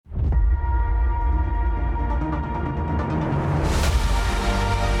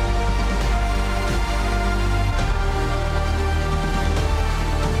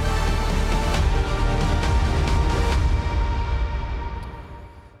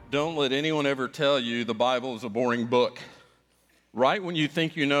Don't let anyone ever tell you the Bible is a boring book. Right when you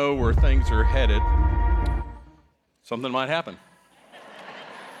think you know where things are headed, something might happen.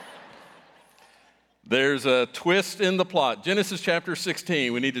 There's a twist in the plot. Genesis chapter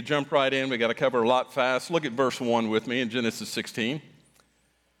 16. We need to jump right in. We got to cover a lot fast. Look at verse 1 with me in Genesis 16.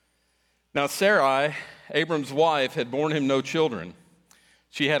 Now Sarai, Abram's wife, had borne him no children.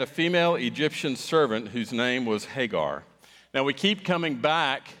 She had a female Egyptian servant whose name was Hagar. Now we keep coming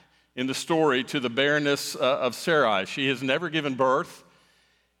back in the story to the barrenness of Sarai. She has never given birth,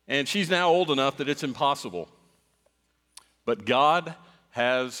 and she's now old enough that it's impossible. But God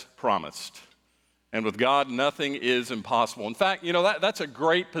has promised. And with God, nothing is impossible. In fact, that's a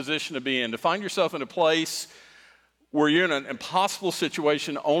great position to be in, to find yourself in a place where you're in an impossible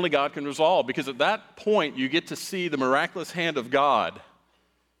situation only God can resolve, because at that point, you get to see the miraculous hand of God.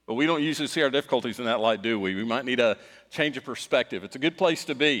 But we don't usually see our difficulties in that light, do we? We might need a change of perspective. It's a good place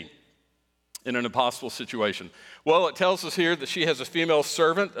to be in an impossible situation. Well, it tells us here that she has a female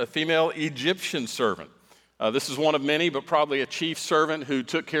servant, a female Egyptian servant. This is one of many, but probably a chief servant who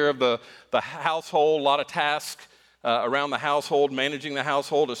took care of the household, a lot of tasks around the household, managing the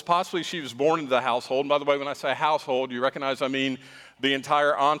household. It's possibly she was born into the household. And by the way, when I say household, you recognize I mean the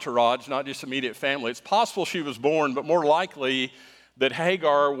entire entourage, not just immediate family. It's possible she was born, but more likely that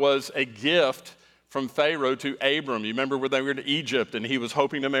Hagar was a gift from Pharaoh to Abram. You remember when they were in Egypt and he was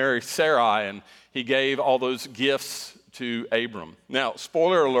hoping to marry Sarai, and he gave all those gifts to Abram. Now,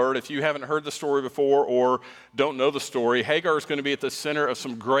 spoiler alert, if you haven't heard the story before or don't know the story, Hagar is going to be at the center of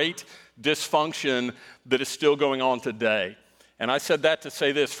some great dysfunction that is still going on today. And I said that to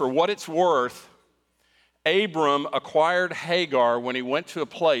say this: for what it's worth, Abram acquired Hagar when he went to a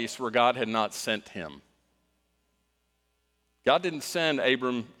place where God had not sent him. God didn't send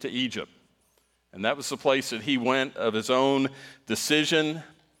Abram to Egypt. And that was the place that he went of his own decision,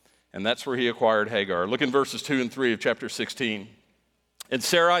 and that's where he acquired Hagar. Look in verses 2 and 3 of chapter 16. And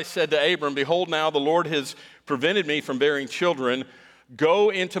Sarai said to Abram, "Behold, now the Lord has prevented me from bearing children.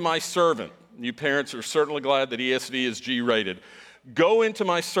 Go into my servant." You parents are certainly glad that ESV is G-rated. "Go into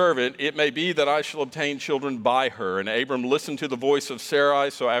my servant, it may be that I shall obtain children by her." And Abram listened to the voice of Sarai.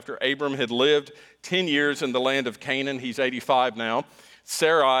 So after Abram had lived 10 years in the land of Canaan, he's 85 now,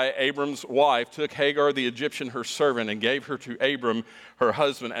 Sarai, Abram's wife, took Hagar the Egyptian, her servant, and gave her to Abram, her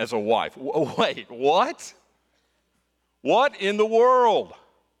husband, as a wife. Wait, what? What in the world?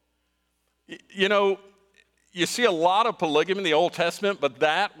 You see a lot of polygamy in the Old Testament, but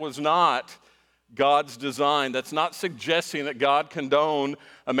that was not God's design. That's not suggesting that God condoned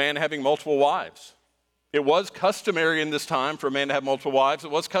a man having multiple wives. It was customary in this time for a man to have multiple wives.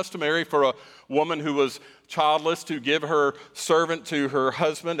 It was customary for a woman who was childless to give her servant to her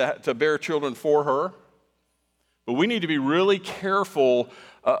husband to bear children for her. But we need to be really careful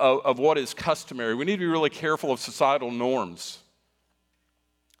of what is customary. We need to be really careful of societal norms.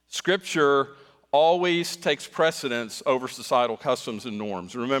 Scripture always takes precedence over societal customs and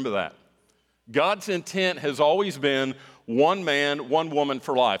norms. Remember that. God's intent has always been one man, one woman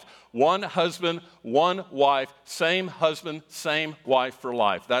for life. One husband, one wife, same husband, same wife for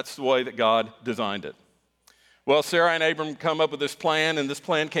life. That's the way that God designed it. Well, Sarah and Abram come up with this plan, and this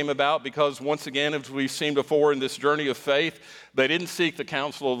plan came about because, once again, as we've seen before in this journey of faith, they didn't seek the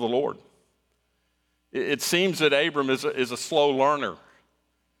counsel of the Lord. It seems that Abram is a slow learner.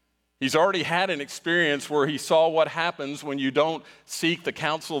 He's already had an experience where he saw what happens when you don't seek the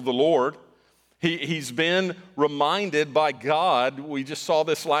counsel of the Lord. He's been reminded by God, we just saw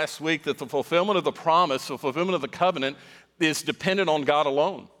this last week, that the fulfillment of the promise, the fulfillment of the covenant, is dependent on God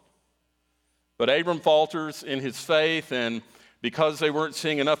alone. But Abram falters in his faith, and because they weren't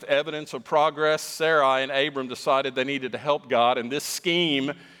seeing enough evidence of progress, Sarai and Abram decided they needed to help God, and this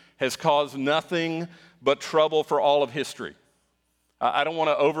scheme has caused nothing but trouble for all of history. I don't want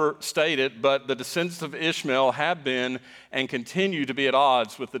to overstate it, but the descendants of Ishmael have been and continue to be at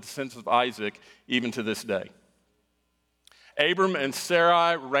odds with the descendants of Isaac even to this day. Abram and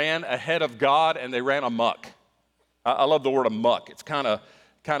Sarai ran ahead of God, and they ran amok. I love the word amok. It's kind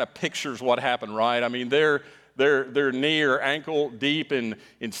of pictures what happened, right? I mean, they're knee or ankle deep in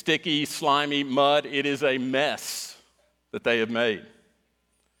sticky, slimy mud. It is a mess that they have made.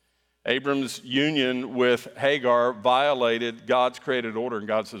 Abram's union with Hagar violated God's created order and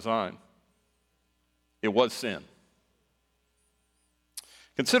God's design. It was sin.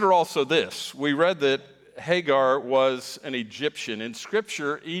 Consider also this. We read that Hagar was an Egyptian. In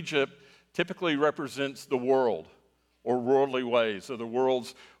Scripture, Egypt typically represents the world or worldly ways, or the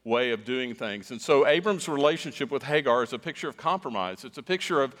world's way of doing things. And so Abram's relationship with Hagar is a picture of compromise. It's a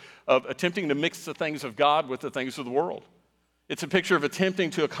picture of attempting to mix the things of God with the things of the world. It's a picture of attempting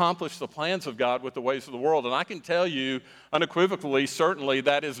to accomplish the plans of God with the ways of the world. And I can tell you unequivocally, certainly,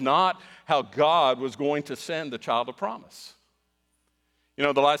 that is not how God was going to send the child of promise. You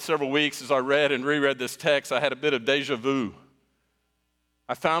know, the last several weeks as I read and reread this text, I had a bit of deja vu.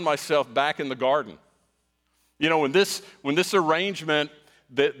 I found myself back in the garden. You know, when this arrangement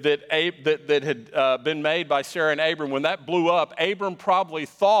that had been made by Sarah and Abram, when that blew up, Abram probably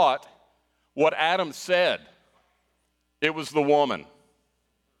thought what Adam said. It was the woman,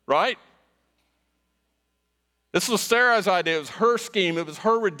 right? This was Sarah's idea. It was her scheme. It was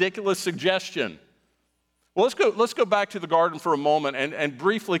her ridiculous suggestion. Well, let's go back to the garden for a moment and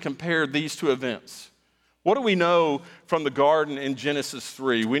briefly compare these two events. What do we know from the garden in Genesis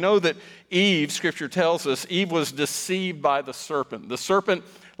 3? We know that Eve, Scripture tells us, Eve was deceived by the serpent. The serpent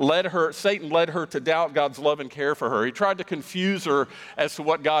Satan led her to doubt God's love and care for her. He tried to confuse her as to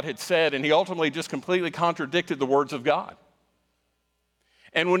what God had said, and he ultimately just completely contradicted the words of God.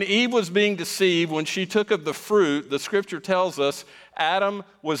 And when Eve was being deceived, when she took of the fruit, the Scripture tells us Adam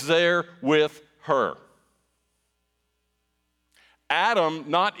was there with her. Adam,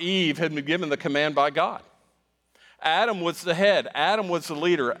 not Eve, had been given the command by God. Adam was the head. Adam was the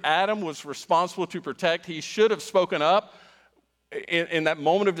leader. Adam was responsible to protect. He should have spoken up. In that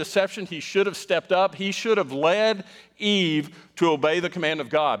moment of deception, he should have stepped up. He should have led Eve to obey the command of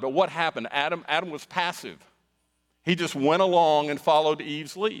God. But what happened? Adam was passive. He just went along and followed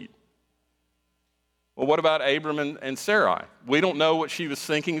Eve's lead. Well, what about Abram and Sarai? We don't know what she was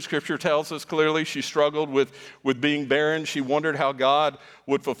thinking. Scripture tells us clearly she struggled with being barren. She wondered how God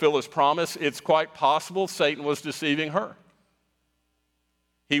would fulfill his promise. It's quite possible Satan was deceiving her.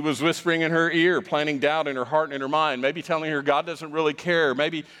 He was whispering in her ear, planting doubt in her heart and in her mind, maybe telling her God doesn't really care,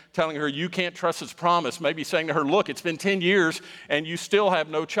 maybe telling her you can't trust his promise, maybe saying to her, look, it's been 10 years and you still have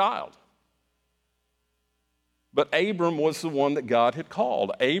no child. But Abram was the one that God had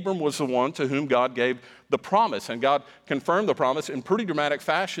called. Abram was the one to whom God gave the promise, and God confirmed the promise in pretty dramatic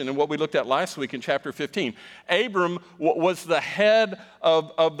fashion in what we looked at last week in chapter 15. Abram was the head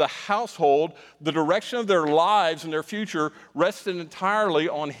of the household. The direction of their lives and their future rested entirely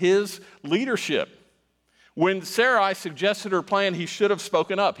on his leadership. When Sarai suggested her plan, he should have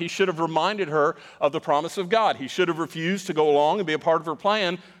spoken up. He should have reminded her of the promise of God. He should have refused to go along and be a part of her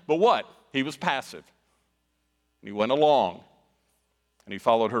plan, but what? He was passive. He went along, and he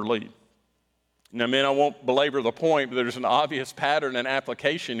followed her lead. Now, men, I won't belabor the point, but there's an obvious pattern and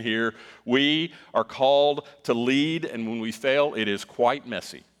application here. We are called to lead, and when we fail, it is quite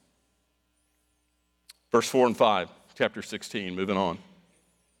messy. Verse 4 and 5, chapter 16, moving on.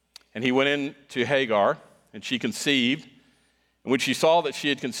 And he went in to Hagar, and she conceived. And when she saw that she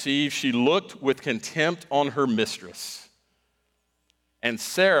had conceived, she looked with contempt on her mistress. And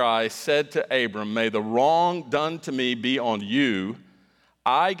Sarai said to Abram, may the wrong done to me be on you.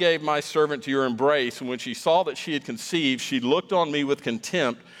 I gave my servant to your embrace, and when she saw that she had conceived, she looked on me with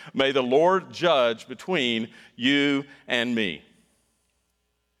contempt. May the Lord judge between you and me.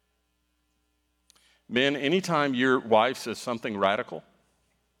 Men, anytime your wife says something radical,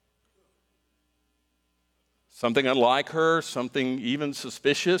 something unlike her, something even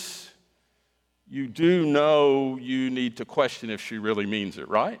suspicious, you do know you need to question if she really means it,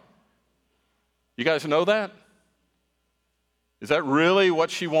 right? You guys know that? Is that really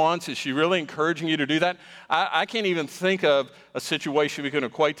what she wants? Is she really encouraging you to do that? I can't even think of a situation we can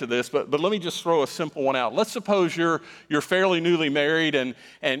equate to this, but let me just throw a simple one out. Let's suppose you're fairly newly married and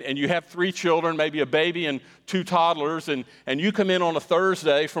you have 3 children, maybe a baby and 2 toddlers, and you come in on a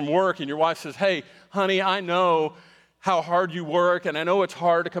Thursday from work and your wife says, hey, honey, I know how hard you work, and I know it's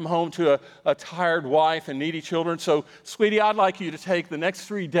hard to come home to a tired wife and needy children, so sweetie, I'd like you to take the next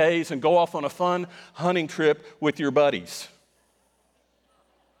 3 days and go off on a fun hunting trip with your buddies.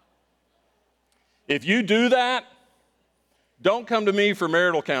 If you do that, don't come to me for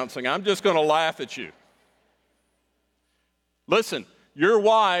marital counseling. I'm just going to laugh at you. Listen, your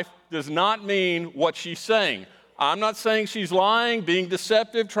wife does not mean what she's saying. I'm not saying she's lying, being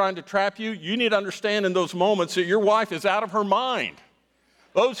deceptive, trying to trap you. You need to understand in those moments that your wife is out of her mind.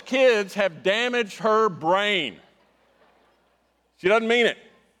 Those kids have damaged her brain. She doesn't mean it.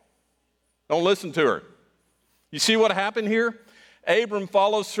 Don't listen to her. You see what happened here? Abram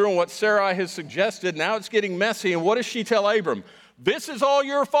follows through on what Sarai has suggested. Now it's getting messy. And what does she tell Abram? This is all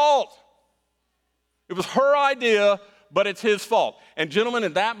your fault. It was her idea, but it's his fault. And gentlemen,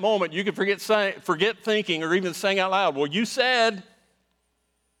 in that moment, you can forget thinking or even saying out loud, well, you said.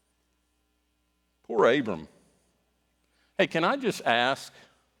 Poor Abram. Hey, can I just ask,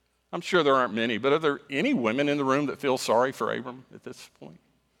 I'm sure there aren't many, but are there any women in the room that feel sorry for Abram at this point?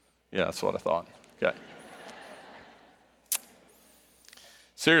 Yeah, that's what I thought. Okay.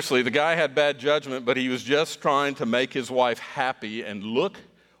 Seriously, the guy had bad judgment, but he was just trying to make his wife happy, and look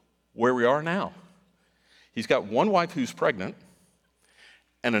where we are now. He's got one wife who's pregnant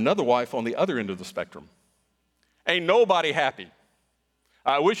and another wife on the other end of the spectrum. Ain't nobody happy.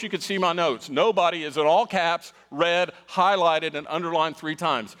 I wish you could see my notes. Nobody is in all caps, red, highlighted, and underlined 3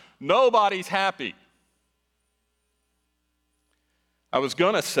 times. Nobody's happy. I was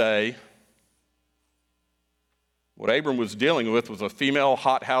going to say what Abram was dealing with was a female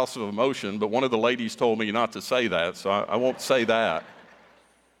hothouse of emotion, but one of the ladies told me not to say that, so I won't say that.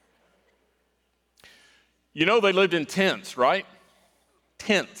 You know they lived in tents, right?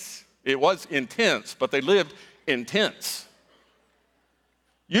 Tents. It was intense, but they lived in tents.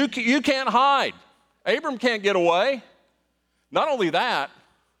 You can't hide. Abram can't get away. Not only that,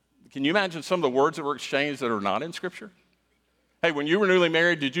 can you imagine some of the words that were exchanged that are not in Scripture? Hey, when you were newly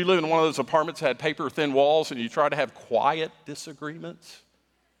married, did you live in one of those apartments that had paper-thin walls and you tried to have quiet disagreements?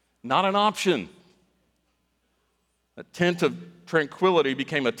 Not an option. A tent of tranquility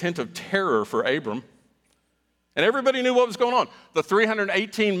became a tent of terror for Abram. And everybody knew what was going on. The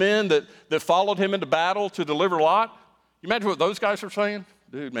 318 men that followed him into battle to deliver Lot, you imagine what those guys were saying?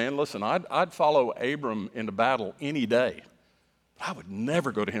 Dude, man, listen, I'd follow Abram into battle any day. But I would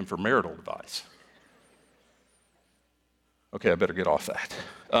never go to him for marital advice. Okay, I better get off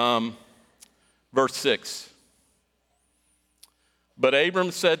that. Verse 6. But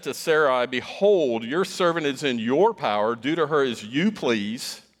Abram said to Sarai, behold, your servant is in your power. Do to her as you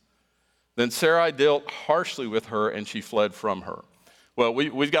please. Then Sarai dealt harshly with her, and she fled from her. Well,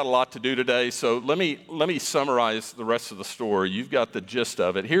 we've got a lot to do today, so let me summarize the rest of the story. You've got the gist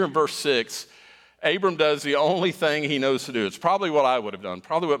of it. Here in verse 6, Abram does the only thing he knows to do. It's probably what I would have done,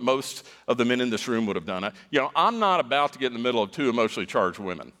 probably what most of the men in this room would have done. I'm not about to get in the middle of 2 emotionally charged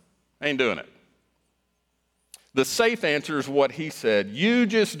women. I ain't doing it. The safe answer is what he said. You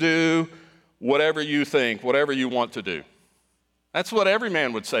just do whatever you think, whatever you want to do. That's what every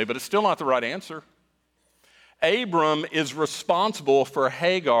man would say, but it's still not the right answer. Abram is responsible for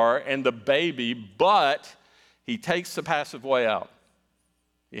Hagar and the baby, but he takes the passive way out.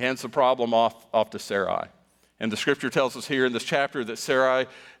 He hands the problem off to Sarai. And the scripture tells us here in this chapter that Sarai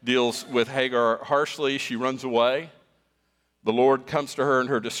deals with Hagar harshly. She runs away. The Lord comes to her in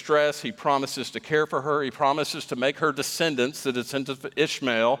her distress. He promises to care for her. He promises to make her descendants, the descendants of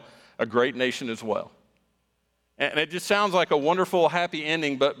Ishmael, a great nation as well. And it just sounds like a wonderful, happy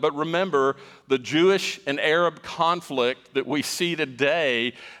ending, but remember, the Jewish and Arab conflict that we see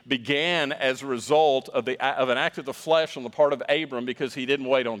today began as a result of an act of the flesh on the part of Abram because he didn't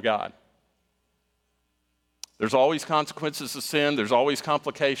wait on God. There's always consequences to sin. There's always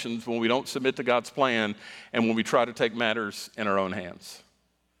complications when we don't submit to God's plan and when we try to take matters in our own hands.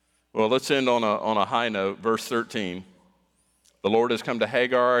 Well, let's end on a high note. Verse 13. The Lord has come to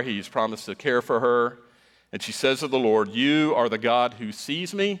Hagar. He's promised to care for her. And she says to the Lord, you are the God who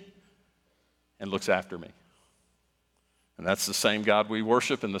sees me and looks after me. And that's the same God we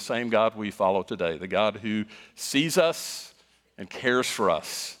worship and the same God we follow today, the God who sees us and cares for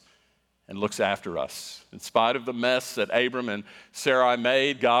us and looks after us. In spite of the mess that Abram and Sarai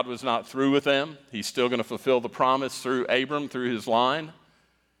made, God was not through with them. He's still going to fulfill the promise through Abram, through his line.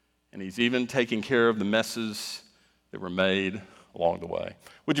 And he's even taking care of the messes that were made along the way.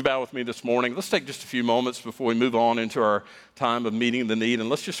 Would you bow with me this morning? Let's take just a few moments before we move on into our time of meeting the need, and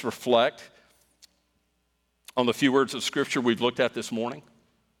let's just reflect on the few words of Scripture we've looked at this morning.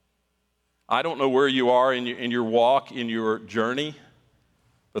 I don't know where you are in your walk, in your journey,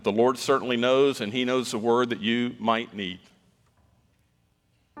 but the Lord certainly knows, and He knows the word that you might need.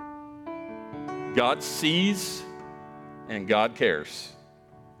 God sees and God cares.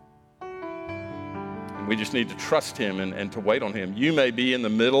 We just need to trust Him and to wait on Him. You may be in the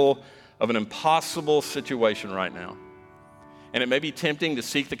middle of an impossible situation right now. And it may be tempting to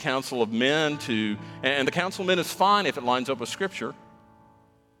seek the counsel of men and the counsel of men is fine if it lines up with Scripture.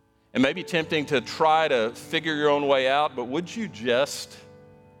 It may be tempting to try to figure your own way out, but would you just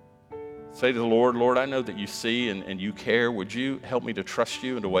say to the Lord, Lord, I know that you see and you care. Would you help me to trust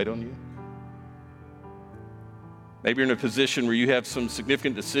you and to wait on you? Maybe you're in a position where you have some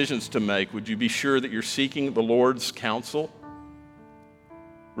significant decisions to make. Would you be sure that you're seeking the Lord's counsel?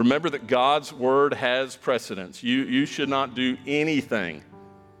 Remember that God's word has precedence. You should not do anything,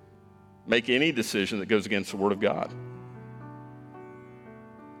 make any decision that goes against the word of God.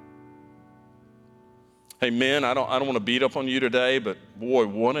 Hey, men, I don't want to beat up on you today, but boy,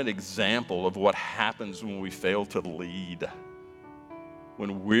 what an example of what happens when we fail to lead.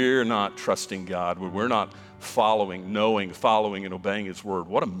 When we're not trusting God, when we're not following and obeying His word.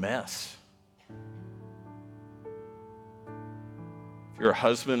 What a mess. If you're a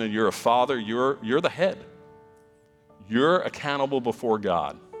husband and you're a father, you're the head. You're accountable before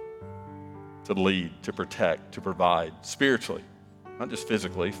God to lead, to protect, to provide spiritually, not just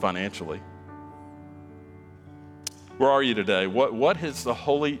physically, financially. Where are you today? What has the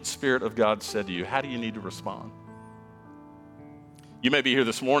Holy Spirit of God said to you? How do you need to respond? You may be here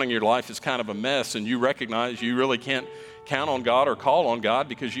this morning, your life is kind of a mess, and you recognize you really can't count on God or call on God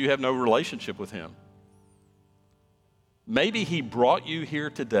because you have no relationship with Him. Maybe He brought you here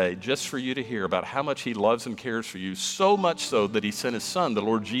today just for you to hear about how much He loves and cares for you, so much so that He sent His Son, the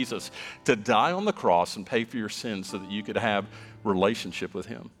Lord Jesus, to die on the cross and pay for your sins so that you could have relationship with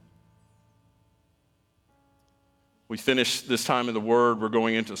Him. We finish this time in the Word. We're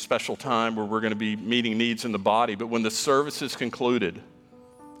going into a special time where we're going to be meeting needs in the body. But when the service is concluded,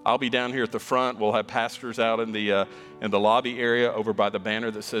 I'll be down here at the front. We'll have pastors out in the lobby area over by the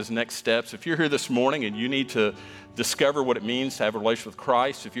banner that says Next Steps. If you're here this morning and you need to discover what it means to have a relationship with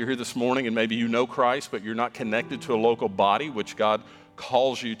Christ, if you're here this morning and maybe you know Christ but you're not connected to a local body, which God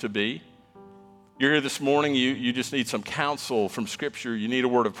calls you to be, you're here this morning, you just need some counsel from Scripture, you need a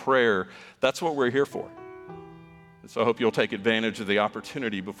word of prayer, that's what we're here for. And so I hope you'll take advantage of the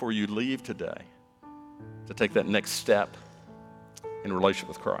opportunity before you leave today to take that next step in relationship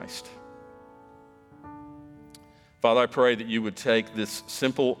with Christ. Father, I pray that you would take this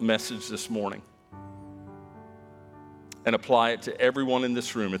simple message this morning and apply it to everyone in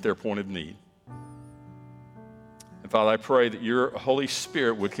this room at their point of need. And Father, I pray that your Holy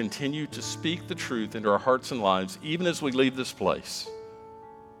Spirit would continue to speak the truth into our hearts and lives, even as we leave this place,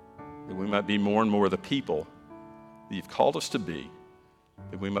 that we might be more and more the people that you've called us to be,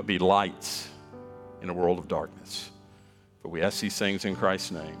 that we might be lights in a world of darkness. For we ask these things in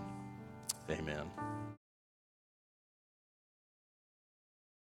Christ's name. Amen.